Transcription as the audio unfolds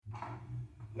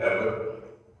Yeah, but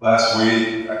last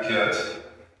week the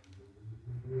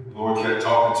Lord kept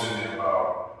talking to me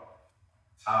about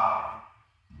time.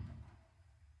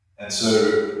 And so,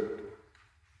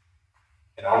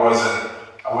 and I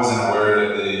wasn't aware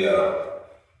that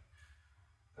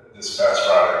that this past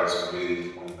Friday was going to be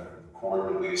when the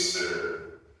court released their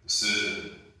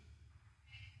decision.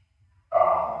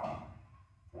 For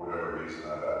whatever reason, I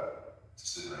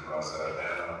just didn't realize that.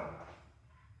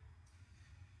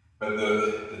 But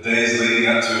the days leading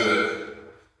up to it,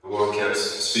 the Lord kept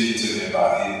speaking to me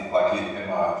about in my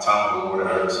time with the Lord, I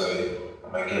heard him say, I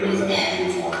make everything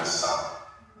beautiful in this time.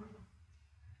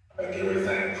 I make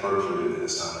everything perfect in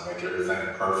this time. I make everything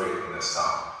perfect in this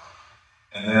time.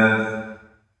 And then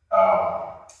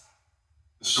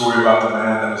the story about the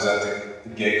man that was at the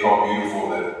gate called Beautiful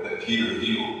that Peter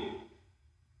healed.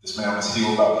 This man was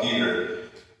healed by Peter.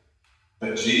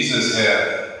 But Jesus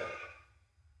had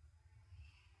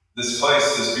this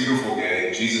place, this beautiful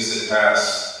gate. Jesus had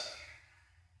passed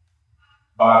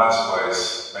by this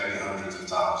place maybe hundreds of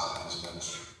times in his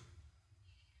ministry.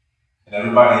 And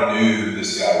everybody knew who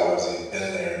this guy was. He had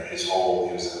been there he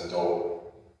was an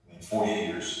adult, 40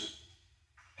 years.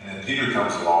 And then Peter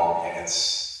comes along, and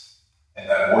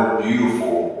that word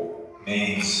beautiful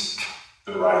means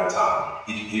the right time.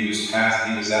 He was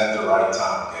at the right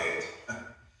time gate.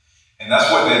 And that's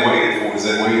what they waited for, is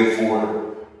they waited for,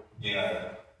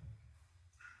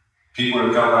 people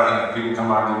to come out, people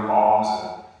come out and give alms,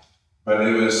 but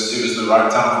it was the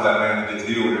right time for that man to get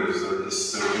healed. It was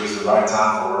the right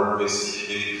time for her to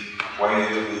be waited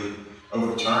to be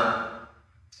overturned.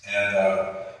 And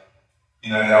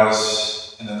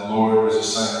then the Lord was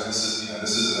just saying that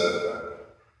this is a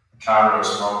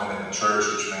Kairos moment in the church,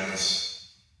 which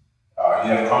means you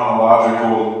have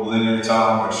chronological linear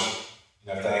time, which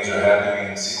things are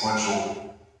happening in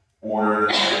sequential order,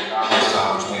 and Kairos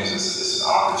time, which means it's an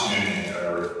opportunity.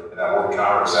 And that word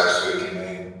Kairos actually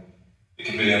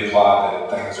can be implied that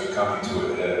things are coming to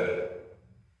a head.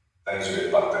 Things are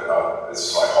like that.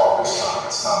 It's like harvest time.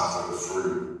 It's time for the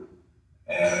fruit,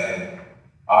 and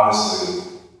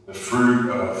obviously the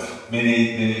fruit of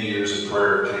many, many years of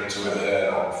prayer came to a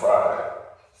head on Friday.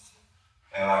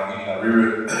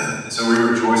 And so we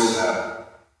rejoiced in that.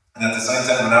 And at the same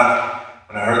time,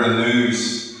 when I heard the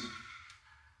news,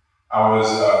 I was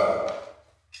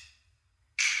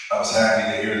happy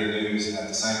to hear the news, and at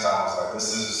the same time, I was like,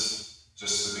 this is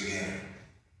just the beginning.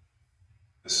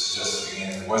 This is just the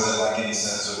beginning. It wasn't like any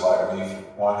sense of like we've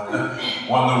won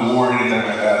the war or anything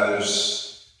like that.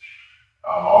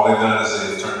 All they've done is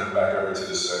they've turned it back over to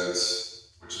the States,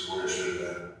 which is where it should have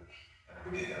been, and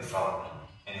we're getting it from,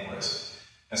 anyways.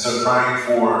 And so praying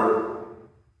for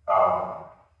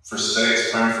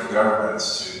states, praying for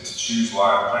governments to choose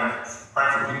life,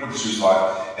 praying for people to choose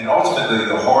life, and ultimately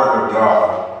the heart of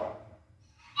God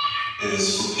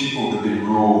is for people to be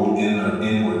ruled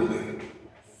inwardly.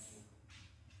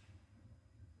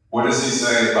 What does he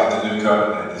say about the new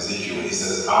covenant in Ezekiel? He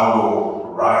says, I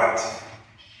will write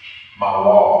my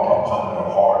law upon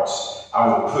their hearts. I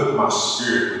will put my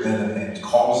spirit within them and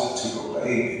cause it to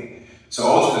obey me. So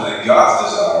ultimately, God's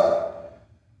desire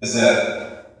is that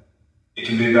it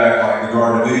can be back like the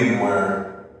Garden of Eden,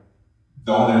 where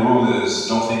the only rule is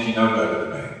don't think you know better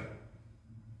than me.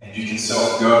 And you can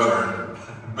self-govern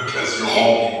because you're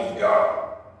walking with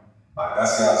God. Like,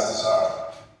 that's God's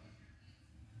desire.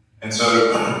 And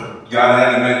so God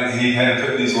had to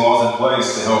put these laws in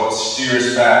place to help steer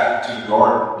us back to the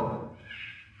garden.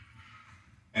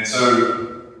 And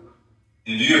so,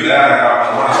 in view of that,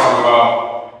 I want to talk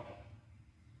about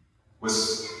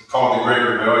what's called the Great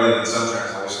Rebellion in some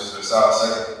translations, but it's out of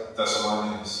 2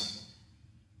 Thessalonians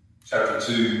chapter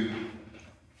 2,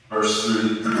 verse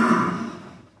 3.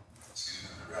 Excuse me,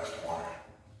 I forgot some water.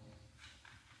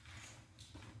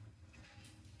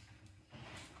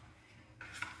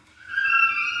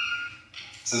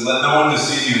 It says, let no one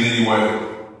deceive you in any way.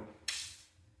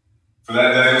 For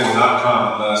that day will not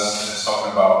come unless, and it's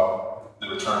talking about the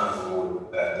return of the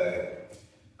Lord that day,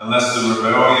 unless the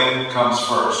rebellion comes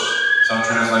first. Some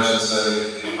translations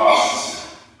say the apostasy.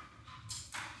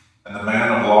 And the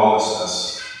man of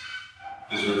lawlessness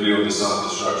is revealed, the son of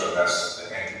destruction. That's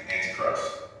the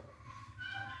Antichrist.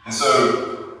 And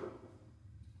so,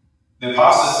 the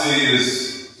apostasy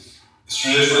is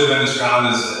traditionally been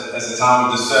described as a time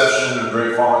of deception, a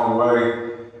great falling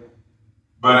away.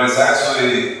 But it's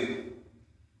actually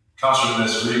comes from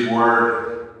this Greek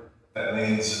word that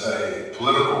means a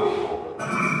political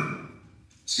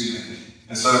excuse me.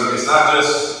 And so it's not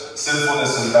just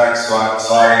sinfulness and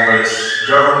backsliding, but it's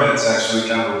governments actually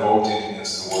kind of revolting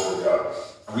against the word of God.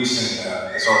 And we've seen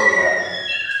that. It's already happening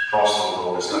across the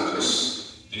world. It's not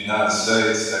just the United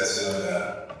States that's doing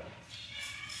that.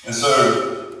 And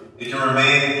so it can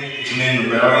mean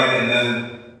rebellion, and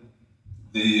then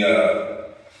the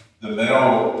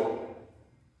male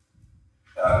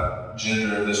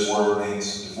gender of this word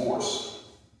means divorce.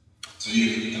 So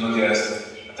you can look at it,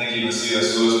 I think even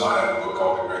C.S. Lewis might have a book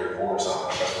called The Great Divorce. I don't know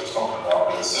if that's what he's talking about,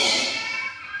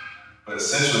 but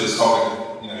essentially it's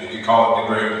called, you can call it the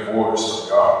Great Divorce from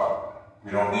God.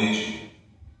 We don't need you.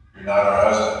 You're not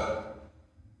our husband.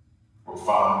 We're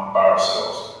fine by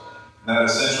ourselves. And that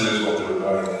essentially is what the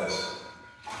rebellion is.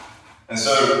 And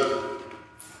so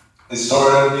it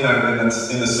started, in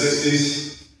the 60s.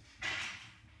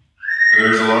 There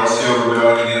was a large-scale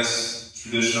rebellion against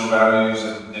traditional values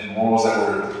and morals that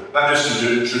were not just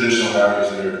traditional values,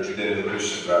 they were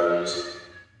Judeo-Christian values.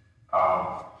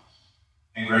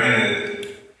 And granted,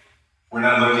 we're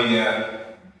not looking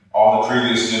at all the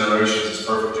previous generations as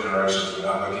perfect generations. We're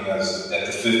not looking at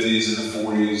the 50s and the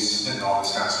 40s and all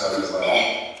this kind of stuff. It's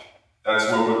like, that's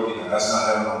what that's not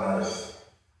heaven on earth.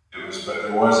 But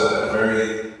there was a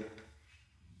very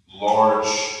large.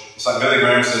 It's like Billy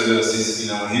Graham said this.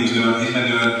 When he was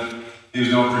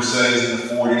doing crusades in the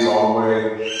 40s all the way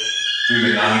through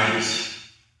the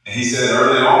 90s. And he said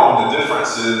early on, the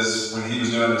difference is when he was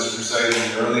doing this crusade in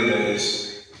the early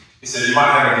days, he said you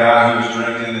might have a guy who was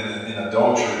drinking in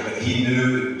adultery, but he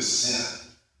knew it was sin.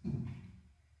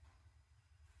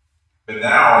 But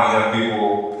now you have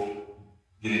people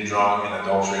getting drunk in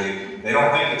adultery, they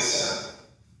don't think it's sin.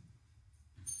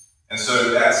 And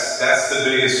so that's the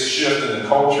biggest shift in the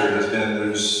culture has been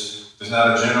there's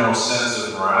not a general sense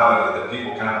of morality that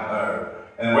people kind of know.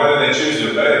 And whether they choose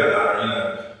to obey it or not,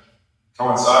 or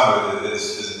coincide with it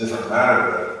is a different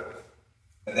matter.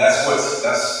 But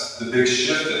that's the big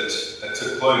shift that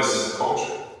took place in the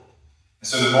culture. And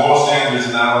so the moral standards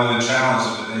have not only been challenged,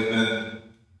 but they've been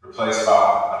replaced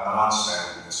by a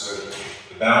non-standard. And so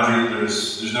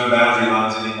there's no boundary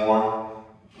lines anymore.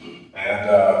 And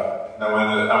I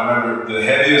remember the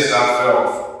heaviest I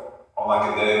felt on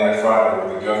like a day like Friday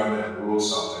where the government ruled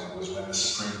something was when the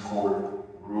Supreme Court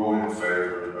ruled in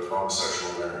favor of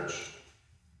homosexual marriage.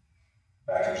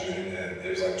 Back in June, and it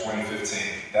was like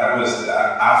 2015.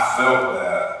 I felt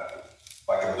that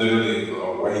like literally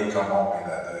a weight come on me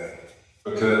that day.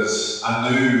 Because I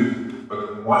knew,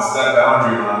 but once that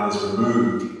boundary line is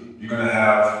removed, you're going to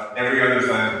have every other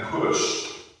thing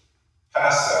pushed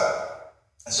past that.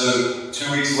 And so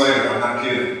 2 weeks later, I'm not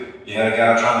kidding, you had a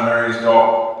guy trying to marry his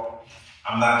dog.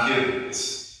 I'm not kidding.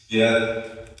 You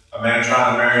had a man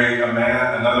trying to marry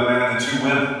another man, and 2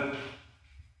 women.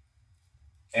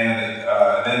 And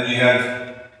then you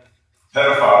had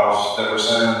pedophiles that were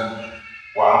saying,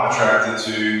 well, I'm attracted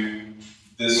to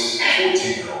this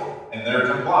 14-year-old, and they're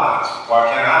compliant. Why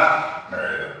can't I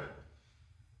marry them?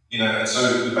 And so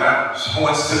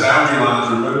once the boundary line is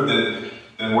removed,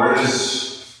 then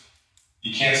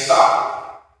you can't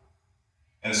stop.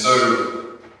 And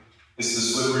so it's the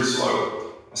slippery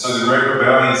slope. And so the Great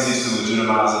Rebellion seeks to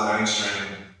legitimize and mainstream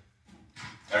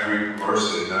every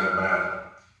university known to man.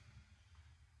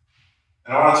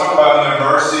 And I want to talk about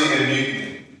mercy and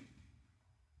mutiny.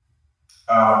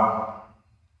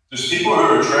 There's people who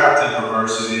are trapped in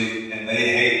perversity and they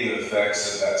hate the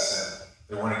effects of that sin.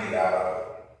 They want to get out of it.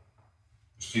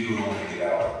 There's people who want to get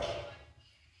out of it.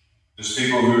 There's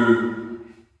people who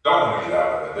don't want to get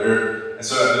out of it. And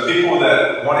so the people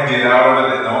that want to get out of it,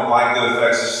 that don't like the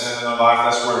effects of sin in their life,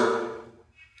 that's where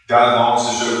God longs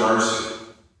to show mercy.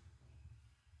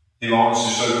 He longs to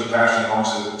show compassion, he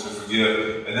longs to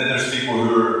forgive. And then there's people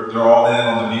who they're all in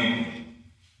on the mutiny.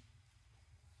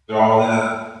 They're all in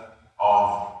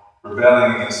on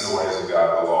rebelling against the ways of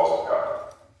God, the laws of God.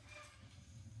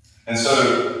 And so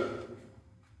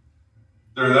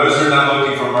there are those who are not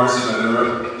looking for mercy, but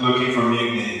they're looking for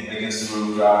mutiny against the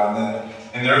rule of God. And then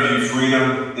in their view,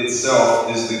 freedom itself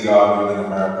is the God ruling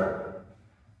America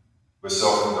with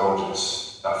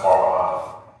self-indulgence not far behind.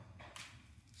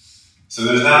 So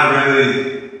there's not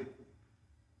really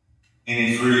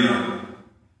any freedom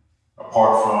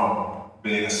apart from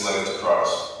being a slave to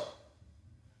Christ.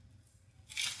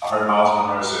 I heard Miles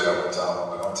Monroe say that one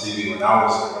time on TV when I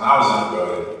was in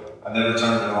rebellion. I never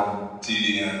turned it on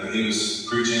TV in, but he was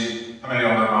preaching. How many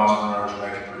of y'all know Miles Monroe,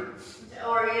 Jamaican preacher?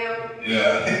 Or you?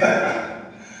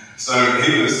 Yeah. So I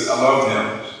loved him.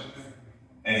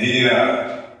 And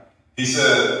he said,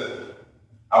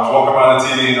 I was walking by the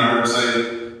TV and I heard him say,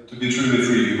 to be truly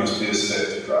free, you must be a slave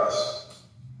to Christ.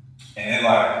 And it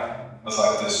was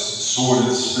like this sword of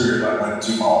the Spirit went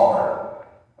into my heart.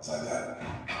 I was like,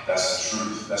 that's the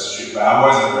truth. That's the truth. But I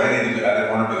wasn't ready to do it. I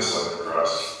didn't want to be a slave to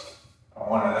Christ. I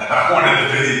wanted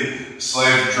to be a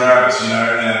slave to Travis,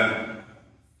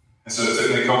 And so it took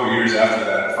me a couple years after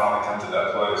that to finally come to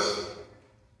that place.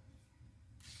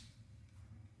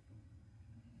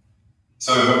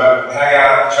 So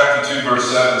Haggai chapter 2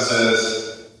 verse 7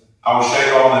 says, I will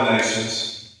shake all the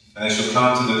nations, and they shall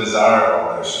come to the desire of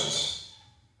all nations.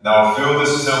 And I will fill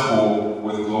this temple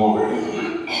with glory,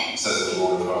 says the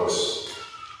Lord of hosts.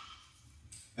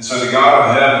 And so the God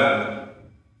of heaven,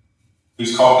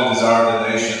 who's called the desire of the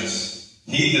nations,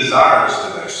 he desires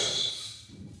the nations.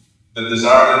 The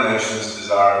desire of the nations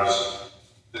desires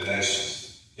the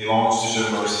nations. He longs to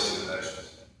show mercy to the nations.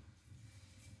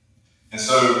 And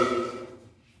so,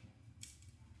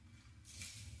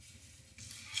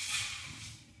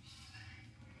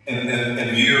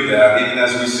 in view of that, even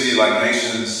as we see like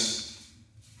nations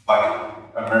like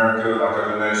America, like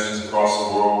other nations across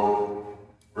the world,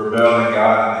 rebelling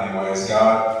God in many ways,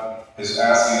 God is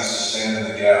asking us to stand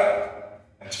in the gap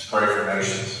and to pray for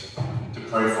nations, to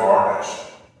pray for our nation.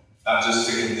 Not just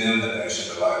to condemn the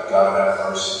nation, but like, God have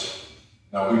mercy.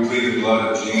 No, we plead the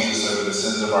blood of Jesus over the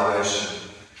sins of our nation.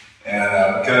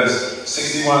 And because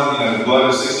 61, the blood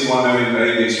of 61 million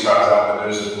babies cries out, but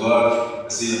there's a blood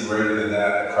that's even greater than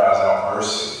that cries out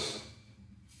mercy.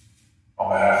 On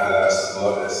behalf of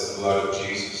that, it's the blood of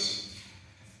Jesus.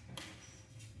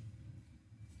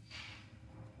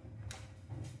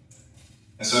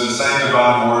 And so the same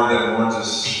divine word that warns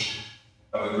us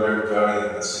of the great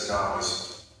rebellion that's to come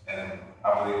is, and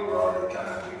I believe we're already kind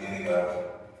of at the beginning of,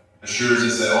 assures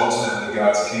us that ultimately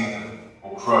God's kingdom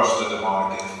will crush the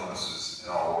demonic influences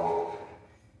in our world.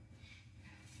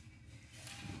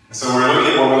 And so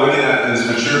what we're looking at is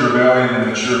mature rebellion and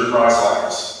mature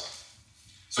Christ-likeness.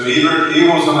 So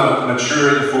evil's going to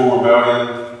mature into full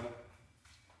rebellion,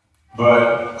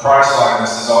 but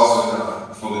Christ-likeness is also going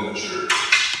to fully mature.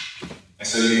 And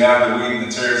so you have the wheat and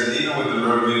the tares, and even with the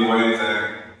Roe v. Wade thing,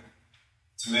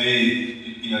 to me,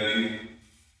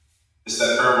 it's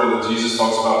that parable that Jesus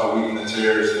talks about, the wheat and the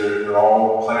tares. They're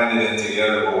all planted in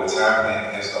together, but what's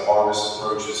happening as the harvest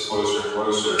approaches closer and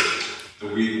closer, the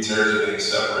wheat and tares are being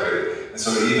separated. And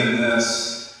so even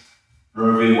this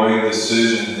Roe v. Wade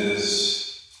decision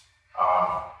is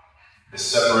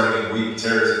separating wheat and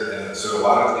tares. And so a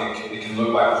lot of it can look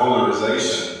like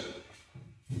polarization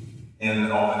in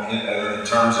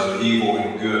terms of evil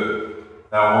and good.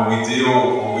 Now, when we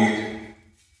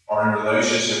are in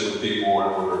relationship with people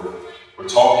and we're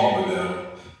talking with them,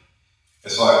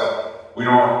 it's like we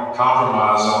don't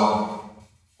compromise on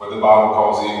what the Bible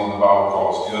calls evil and the Bible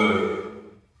calls good,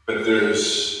 but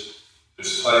there's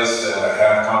place to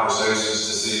have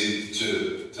conversations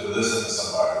to listen to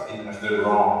somebody, even if they're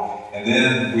wrong, and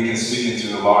then we can speak into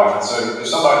their life. And so if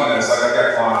somebody, it's like I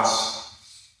got clients.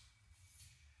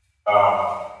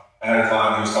 I had a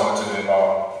client who was talking to me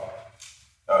about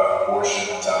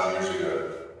abortion one time years ago,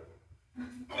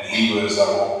 and he was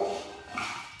like,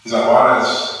 he's like, what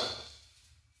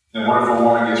if a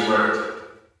woman gets raped?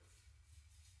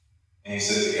 And he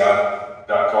said that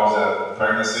God calls that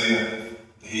pregnancy, and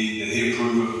did he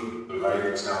approve of the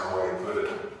rape? Was kind of the way he put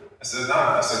it. I said, no.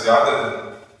 I said, God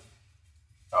didn't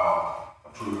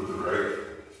approve of the rape.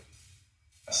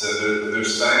 I said,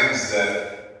 there's things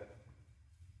that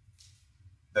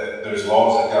there's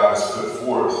laws that God has put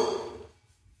forth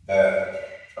that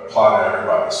apply to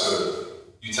everybody. So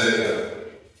you take a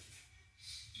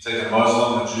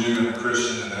Muslim, a Jew, and a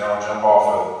Christian, and they all jump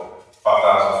off a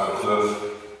 5,000-foot cliff.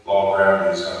 Law of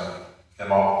gravity is going to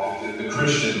come off. The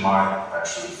Christian might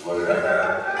actually float at that.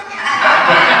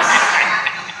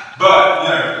 But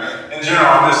in general,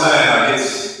 I'm just saying,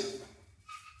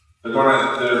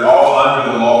 they're all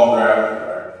under the law of gravity,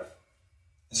 right?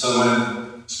 And so when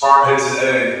sperm hits an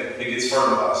egg, it gets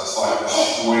fertilized. It's like the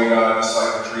way God, it's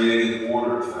like the created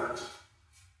order of things.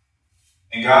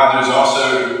 And God's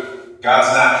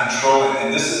not controlling,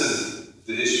 and this is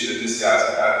the issue that this guy's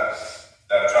had,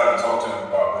 that I've tried to talk to him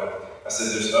about, but I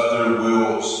said there's other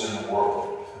wills in the world.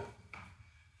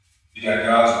 You got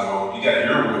God's will, you got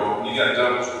your will, you got the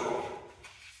devil's will.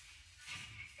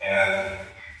 And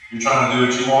you're trying to do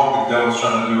what you want, the devil's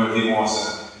trying to do what he wants,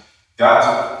 and God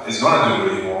is going to do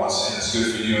what he wants, and it's good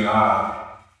for you and I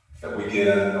that we get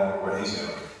in and know what he's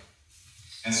doing.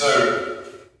 And so,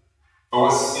 but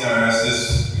what's,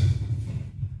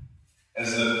 as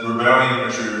the rebellion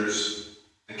matures,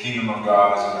 the kingdom of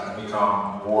God is going to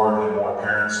become more and more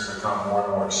apparent, it's going to become more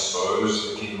and more exposed.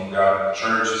 The kingdom of God in the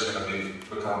church is going to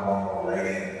become more and more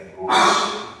radiant and glorious.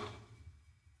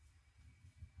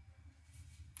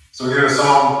 So we go to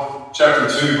Psalm chapter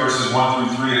 2, verses 1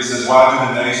 through 3. It says, why do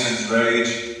the nations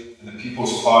rage and the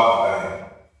peoples plot in vain?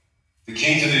 The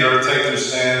kings of the earth take their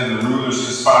stand, and the rulers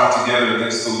conspire together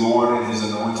against the Lord and his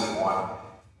anointed one.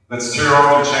 Let's tear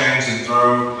off their chains and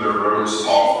throw their ropes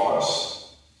off of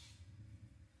us.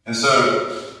 And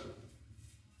so,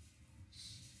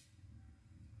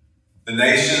 the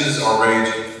nations are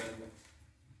raging.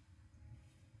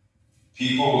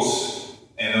 Peoples,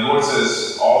 and the Lord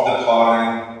says, all the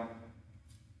plotting,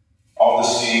 all the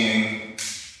scheming,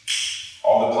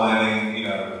 all the planning,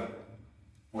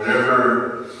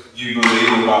 whatever you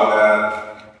believe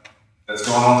about that's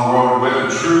going on in the world, whether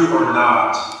true or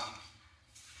not,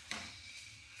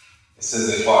 it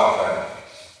says they plot vain.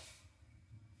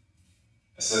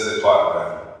 It says they plot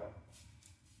vain.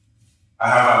 I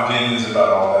have my opinions about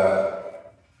all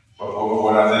that, but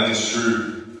what I think is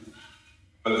true.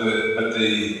 But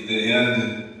the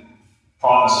end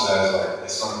promise says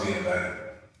it's going to be in vain.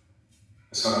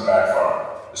 It's going to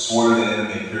backfire. The sword of the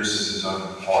enemy pierces his own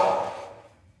heart.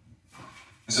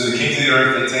 And so the kings of the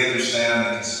earth, they take their stand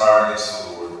and conspire against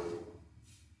the Lord.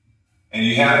 And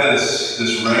you have this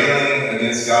railing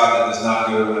against God that does not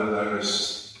go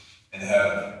unnoticed in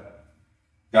heaven.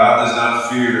 God does not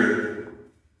fear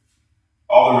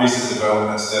all the recent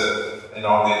developments and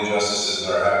all the injustices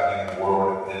that are happening in the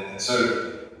world. And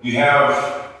so you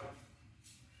have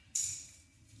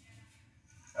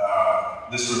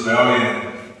this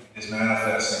rebellion is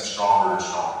manifesting stronger and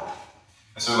stronger.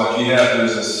 And so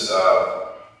there's this,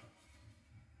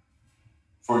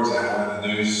 for example, in the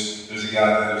news, there's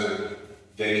a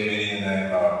gay comedian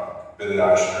named Billy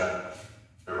Eichner.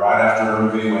 But right after Roe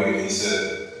v. Wade, he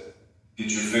said, get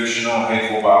your fictional,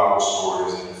 hateful Bible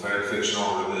stories and your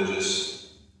fictional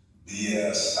religious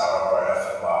BS out of our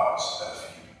effing lives.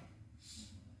 F you.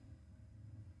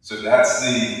 So that's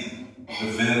the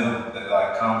venom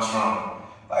that comes from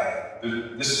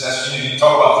you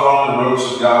talk about throwing the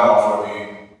ropes of God off of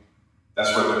you.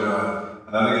 That's what they're doing.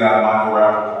 Another guy, Michael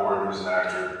Rappaport, who's an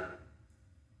actor,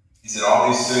 he said all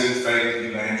these sick, fake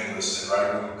evangelists and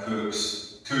right-wing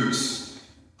kooks,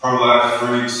 pro-life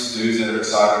freaks, dudes that are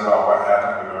excited about what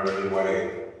happened with Roe v.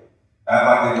 Wade, act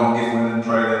like they don't get women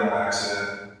pregnant on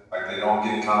accident, like they don't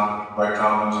get break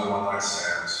condoms and one-night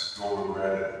stands. You'll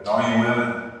regret it. And all you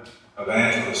women,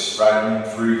 evangelists, right-wing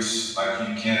freaks,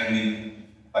 you can't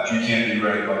be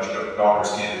raped, like your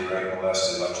daughters can't be raped,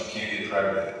 molested, like you can't get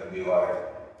pregnant and be like,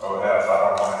 oh F, I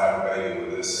don't want to have a baby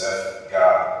with this F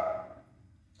God.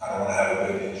 I don't want to have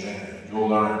a baby in gender. You'll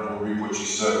reap what you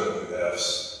sow, you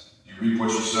Fs. You reap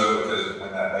what you sow because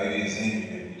when that baby is in you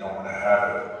and you don't want to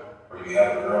have it, or you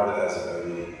have a girl that has a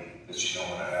baby that you don't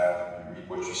want to have, you reap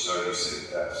what you sow, you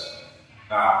sick Fs.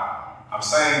 Now, I'm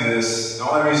saying this, the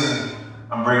only reason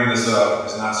I'm bringing this up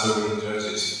is not so we can judge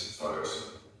these folks.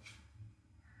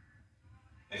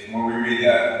 When we read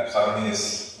that,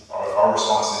 Simonius, our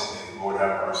response is, Lord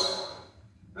have mercy.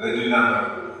 But they do not know what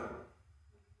they're doing.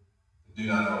 They do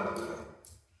not know what they're doing.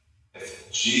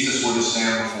 If Jesus were to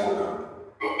stand before them,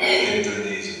 they would hit their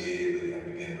knees immediately and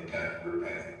begin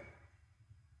repenting.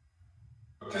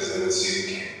 Because they would see the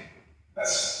King.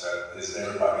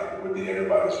 It would be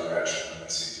everybody's reaction when they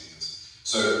see Jesus.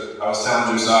 So I was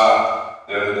telling Josiah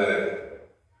the other day,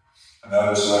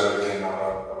 another celebrity came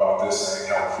out about this,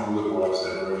 saying how cruel it was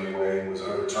that Roe v. Wade was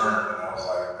overturned. And I was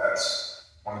like, that's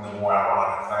one of the more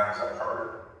ironic things I've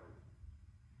heard.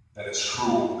 That it's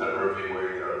cruel that Roe v.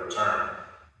 Wade got overturned.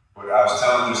 But I was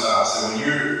telling Josiah, I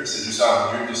said,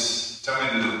 Josiah, just tell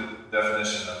me the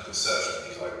definition of deception.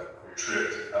 He's like, you're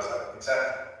tricked. I was like,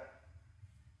 exactly.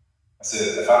 I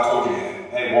said, if I told you,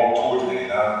 hey, walk towards me,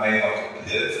 and I made a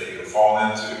pit for you to fall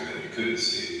into that you couldn't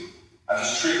see, I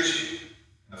just tricked you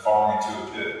into falling into a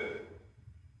pit.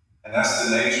 And that's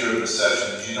the nature of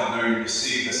deception, is you don't know you're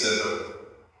deceived. I said,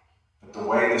 but the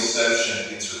way deception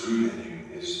gets rooted in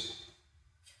you is,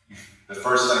 the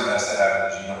first thing that has to happen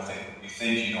is you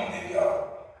think you don't need God.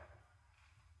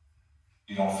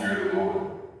 You don't fear the Lord.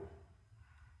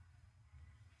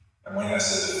 And when I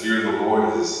said the fear of the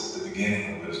Lord is the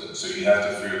beginning of wisdom, so you have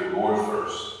to fear the Lord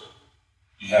first.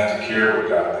 You have to care what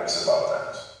God thinks about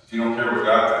things. If you don't care what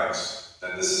God thinks,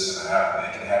 then this is going to happen.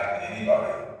 It can happen to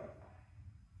anybody.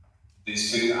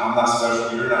 These people, I'm not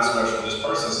special, you're not special, this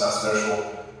person's not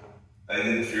special. They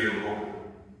didn't fear the Lord.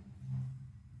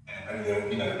 And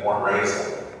maybe they weren't raised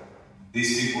that way.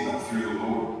 These people don't fear the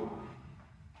Lord.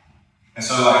 And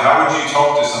so, how would you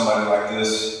talk to somebody like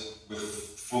this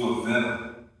full of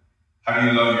venom? How do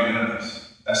you love your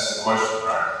enemies? That's the question,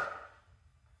 right?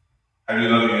 How do you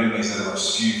love your enemies that are going to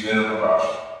spew venom about you?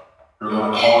 Who are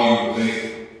going to call you a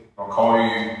bigot, going to call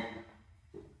you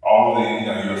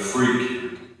you're a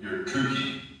freak, you're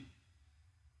kooky.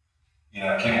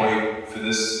 I can't wait for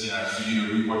this, for you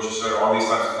to read what you said, all these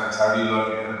types of things. How do you love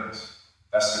your enemies?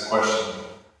 That's the question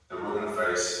that we're going to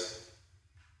face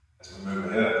as we move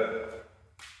ahead.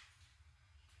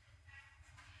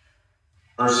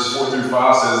 Verses 4 through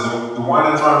 5 says, the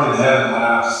one enthroned in heaven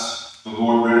laughs, the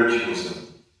Lord ridicules them.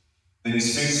 Then he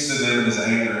speaks to them in his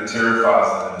anger and terrifies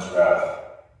them in his wrath.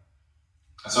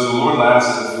 And so the Lord laughs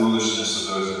at the foolishness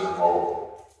of those that are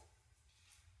bold.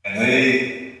 And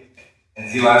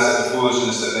he laughs at the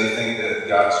foolishness that they think that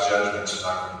God's judgments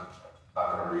are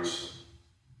not going to reach them.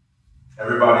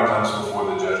 Everybody comes before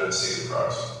the judgment seat of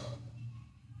Christ.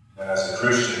 And as a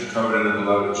Christian, covered in the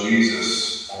blood of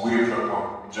Jesus, when we approach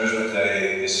Judgment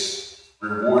Day, is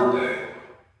reward day.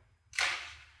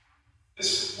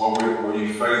 It's were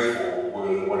you faithful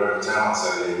with whatever talents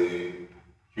that they gave you?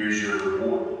 Here's your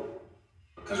reward.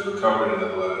 Because we're covered in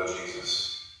the blood of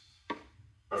Jesus.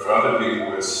 But for other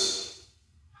people, it's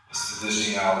the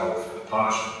dishing out of the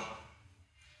punishment.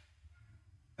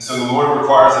 And so the Lord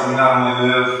requires that we not only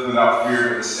live without fear,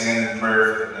 but to stand in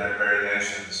prayer for the very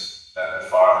nations that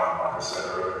defy Him, like I said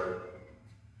earlier.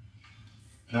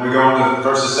 And then we go on to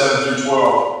verses 7 through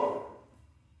 12.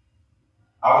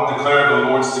 I will declare the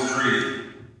Lord's decree.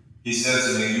 He said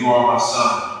to me, you are my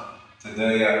son.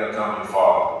 Today I have become your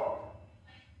father.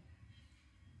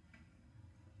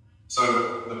 So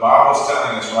the Bible is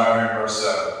telling us right here in verse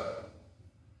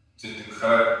 7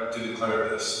 to declare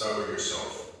this over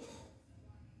yourself.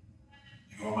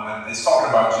 You are mine. It's talking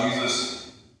about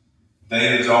Jesus.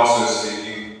 David's also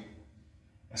speaking.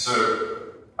 And so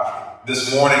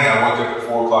this morning I woke up at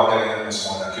 4 o'clock a.m. this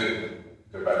morning. I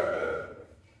couldn't go back to bed.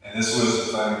 And this was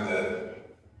the thing that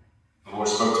the Lord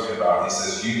spoke to me about. He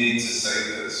says, you need to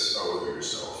say this over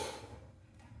yourself.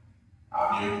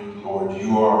 I'm your Lord.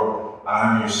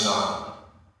 I am your son.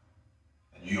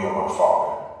 And you are my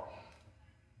father.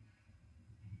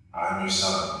 I am your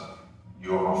son.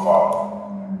 You are my father.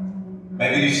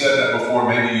 Maybe you've said that before.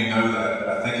 Maybe you know that. But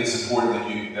I think it's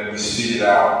important that we speak it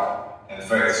out in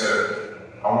faith. So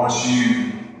I want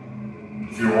you,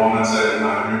 if you're a woman, say,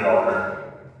 I'm your daughter.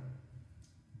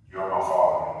 You are my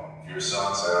father. If you're a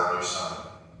son, say, I'm your son.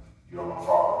 You are my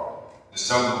father. Just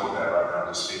tell the Lord that right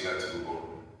now. Just speak that to the Lord.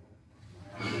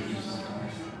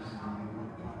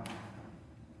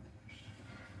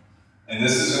 And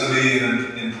this is going to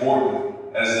be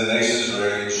important as the nations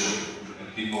rage and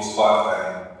people's plot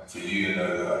thing for you to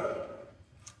know that.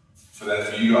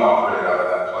 For you to operate out of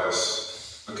that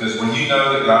place. Because when you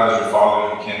know that God is your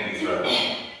Father, you can't be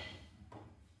threatened.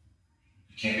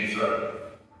 You can't be threatened.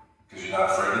 Because you're not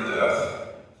afraid of death.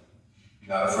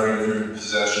 You're not afraid of your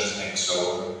possessions being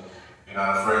stolen. You're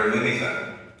not afraid of anything.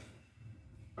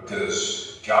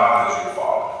 Because God is your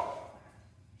Father.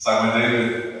 It's like when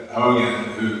David Hogan,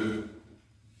 who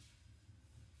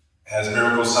has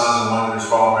miracles, signs, and wonders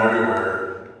follow him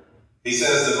everywhere, he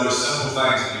says the most simple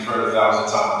things that you've heard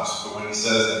 1,000 times, but when he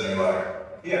says them, you're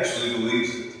like, he actually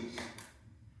believes it.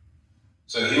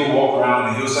 So he'll walk around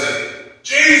and he'll say,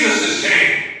 Jesus is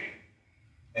King.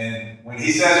 And when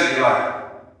he says it, you're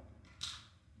like,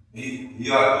 he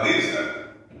like believes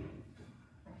that.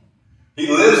 He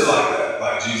lives like that,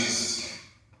 like Jesus is King.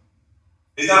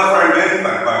 He's not afraid of anything,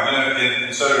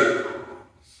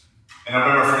 and I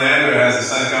remember Fernando has the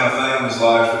same kind of thing in his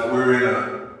life. We were in a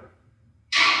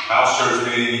house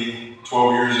church meeting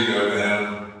 12 years ago with him,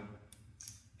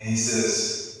 and he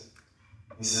says,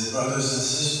 brothers and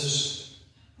sisters,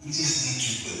 we just need to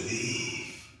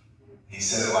believe. He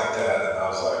said it like that, and I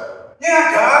was like,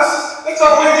 yeah, guys, that's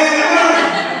all we need to do.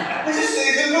 We just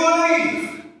need to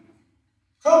believe.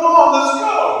 Come on, let's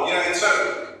go. And so,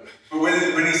 but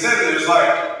when he said it was like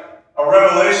a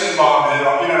revelation bomb hit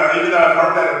on, even though I've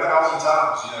heard that 1,000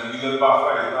 times, you live by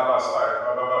faith, not by sight,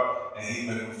 blah, blah, blah. And he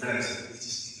went with friends and said, we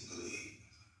just need to believe.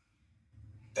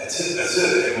 That's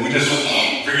it. And we just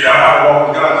figured out how to walk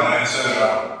with God,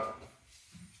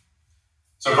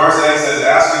 So verse 8 says,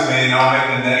 ask of me, and I'll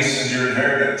make the nations your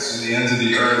inheritance, and the ends of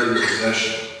the earth your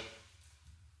possession.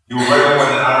 You will break them with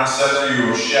an iron scepter, you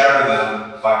will shatter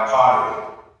them like pottery.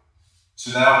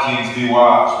 So now, kings, be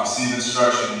wise, receive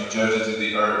instruction, you judges of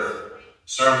the earth.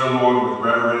 Serve the Lord with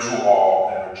reverential awe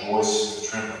and rejoice with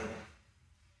trembling.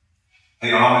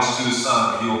 Pay homage to the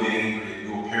Son, but he will be angry.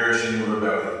 You will perish in your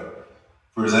rebellion.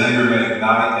 For his anger may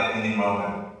ignite at any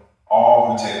moment.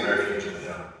 All who take refuge in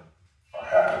him are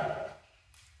happy.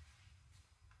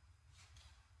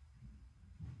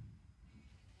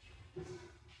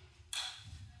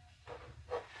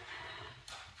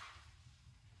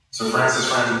 So Francis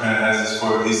Frangipane has this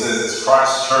quote. He says, it's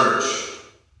Christ's church.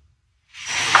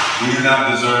 We do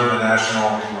not deserve a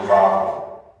national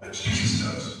revival, but Jesus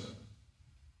does.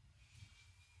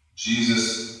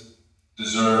 Jesus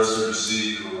deserves to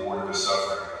receive the reward of his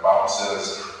suffering. The Bible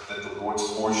says that the Lord's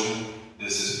portion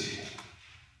is his people.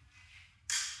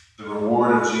 The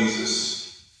reward of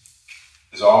Jesus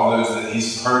is all all those that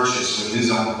he's purchased with his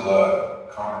own blood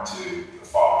come to the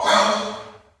Father's house.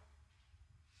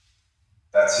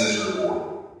 That's his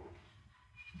reward.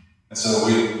 And so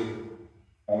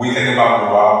when we think about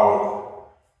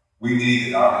revival, we need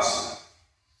it, obviously.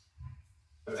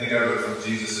 But think of it from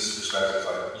Jesus' perspective,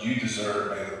 like, you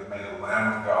deserve, may the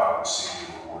Lamb of God receive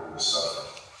the reward of the suffering.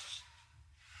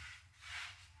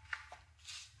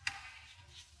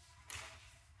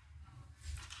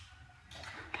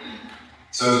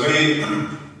 So as we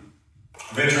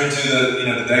venture into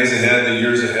the days ahead, the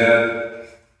years ahead,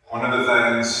 one of the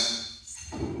things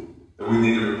that we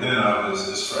need to repent of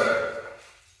is fretting.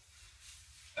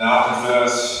 And I'll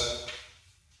confess,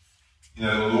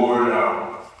 the Lord,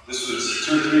 this was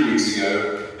 2 or 3 weeks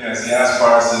ago, as gas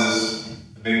prices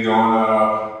have been going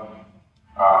up.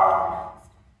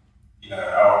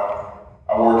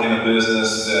 I work in a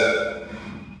business that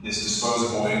is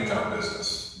disposable income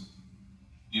business.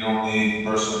 You don't need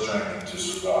personal training to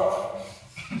survive.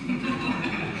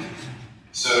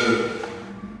 So,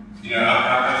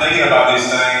 I'm thinking about these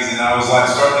things, and I was like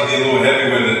starting to get a little heavy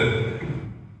with it.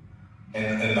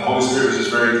 And the Holy Spirit was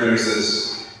just very clear. He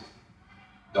says,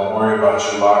 don't worry about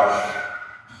your life.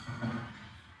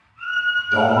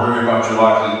 Don't worry about your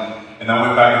life. And I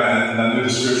went back and I knew the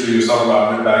scripture he was talking about.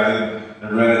 I went back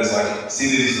and read it. It's like, see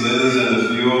these lilies of the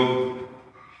field?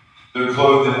 They're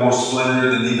clothed in more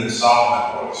splendor than even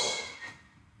Solomon was.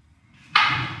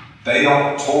 They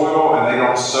don't toil and they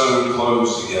don't sew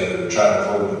clothes together to try to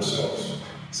clothe themselves. He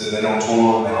said they don't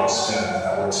toil and they don't spin. And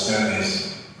that word spin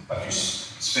is like you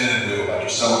spinning wheel, like you're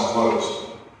sewing clothes.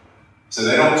 So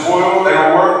they don't toil, they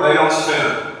don't work, they don't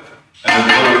spin. And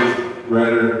they're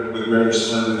clothed with greater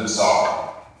splendor than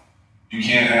Solomon. You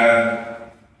can't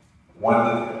have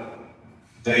one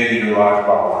day in your life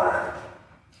by worrying.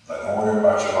 Like, don't worry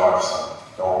about your life, son.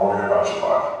 Don't worry about your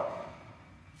life.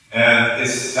 And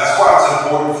that's why it's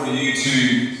important for you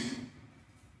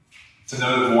to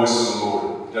know the voice of the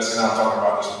Lord. Jessica and I were talking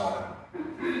about this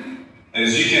morning.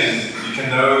 Is you can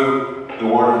know the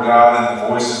Word of God, and the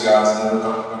voice of God is never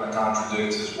going to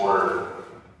contradict His Word.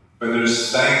 But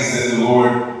there's things that the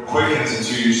Lord quickens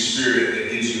into your spirit that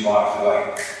gives you life.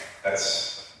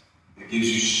 It gives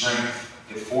you strength.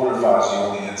 It fortifies you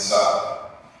on the inside.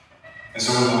 And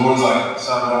so when the Lord's like,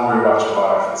 son, don't worry about your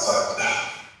life, it's like,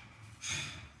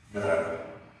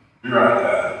 you're right,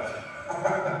 Dad.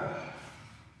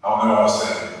 I don't know what I was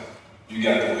thinking. You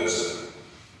got the wisdom.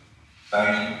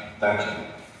 Thank you.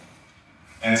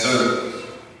 And so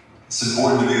it's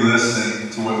important to be listening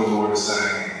to what the Lord is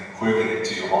saying and quickening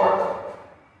to your heart.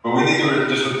 But we need to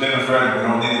just repent of fretting.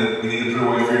 We need to put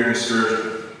away fear and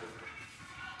discouragement.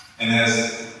 And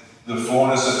as the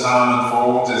fullness of time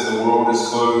unfolds, as the world is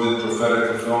clothed in prophetic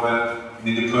fulfillment,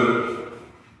 we need to put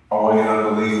away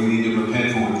unbelief. We need to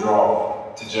repent and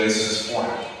withdraw, to Jason's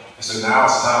point. And so now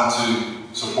it's time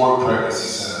to support pregnancy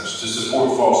centers, to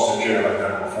support foster care like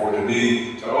never before,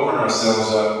 to open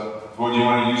ourselves up. Lord, do you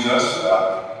want to use us for that?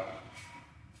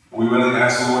 Are we willing to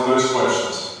ask the Lord those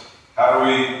questions? How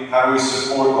do we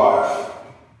support life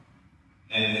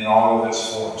in all of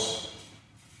its forms?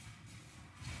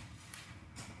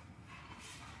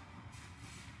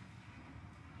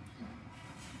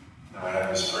 I have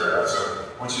this prayer. So,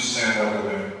 once you stand up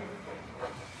with me.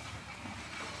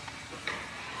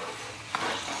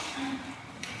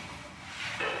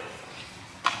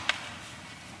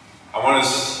 I want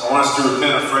us to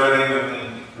repent of fretting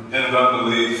and repent of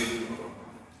unbelief.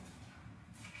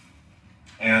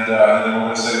 And then we're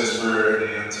going to say this prayer at the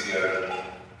end together.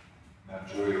 Now,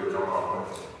 Julia will come up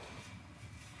with it.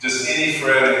 Just any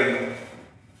fretting,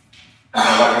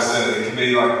 like I said, it can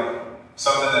be like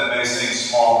something that may seem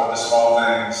small, but the small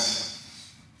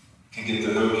things can get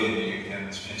the hook in you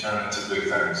and turn into big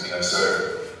things. So,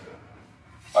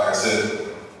 like I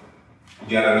said, we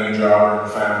got a new driver in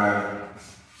the family.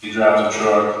 He drives a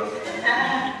truck.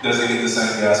 Doesn't get the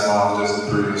same gas mileage as the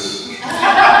Prius.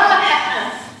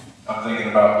 I'm thinking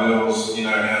about bills,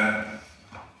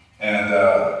 and the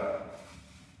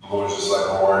Lord's just like,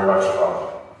 don't worry about your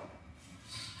life.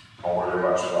 Don't worry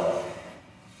about your life.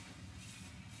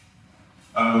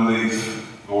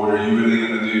 Unbelief, Lord, are you really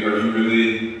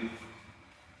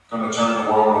going to turn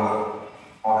the world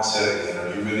on its head again?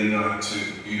 Are you really going to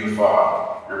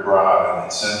beautify your bride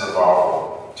and send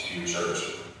revival to your church?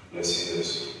 Yes, He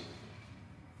is.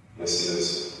 Yes, He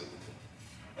is.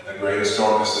 In the greatest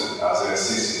darkness, in Isaiah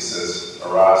 60 says,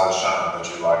 arise and shine, let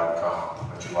your light come.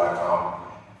 Let your light come.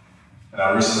 And I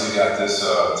recently got this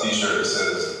t-shirt that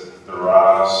says, the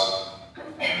rise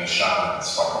and the shine.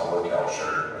 It's like a workout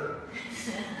shirt.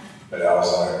 But I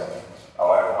was like, I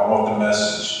want the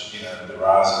message, the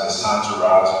rise, and it's time to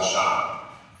rise and shine.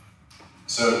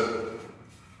 So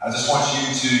I just want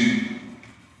you to,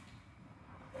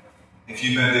 if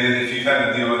you've had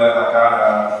to deal with that like I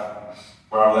have,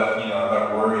 where I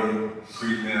let worry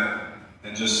creep in,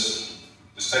 then just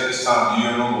take this time, you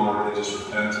and the Lord, and just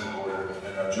repent to the Lord.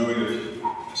 And Julie, if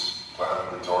you just play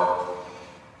the guitar.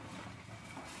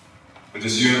 But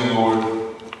just you and the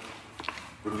Lord,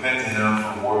 repent to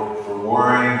Him for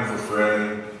worrying, for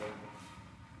fretting,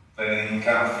 letting any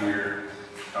kind of fear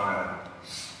come in.